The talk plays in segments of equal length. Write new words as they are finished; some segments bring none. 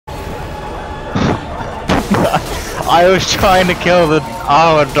I was trying to kill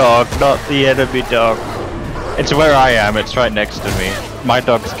our dog, not the enemy dog. It's where I am, it's right next to me. My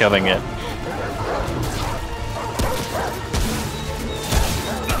dog's killing it.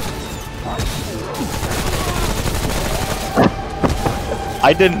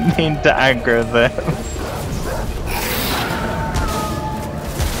 I didn't mean to anger them.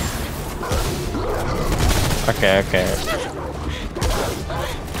 Okay.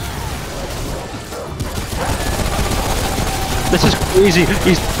 This is crazy.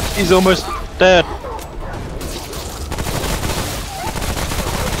 He's almost dead.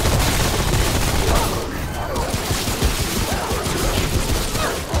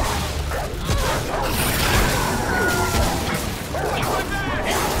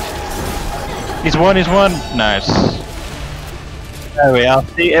 He's won. Nice. There we are.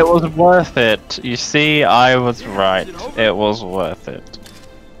 See, it was worth it. You see, I was right. It was worth it.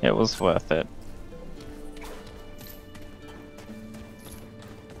 It was worth it.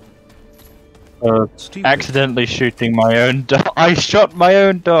 Accidentally shooting my own dog. I shot my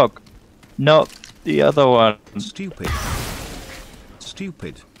own dog, not the other one. Stupid.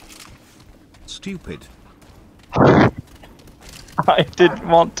 I didn't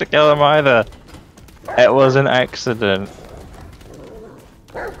want to kill him either. It was an accident.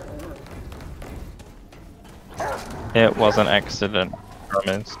 It was an accident, I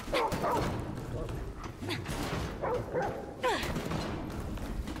promise.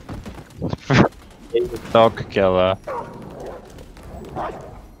 Dog killer.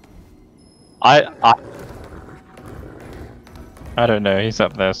 I don't know, he's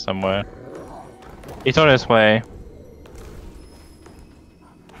up there somewhere. He's on his way.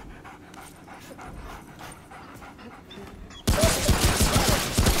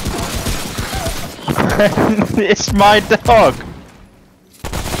 It's my dog!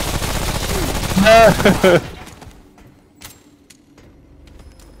 No!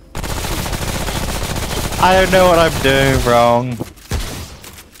 I don't know what I'm doing wrong.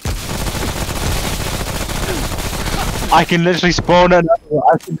 I can literally spawn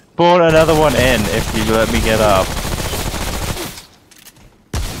another one in if you let me get up.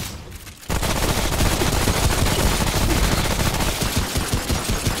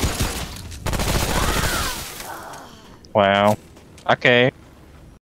 Wow. Okay.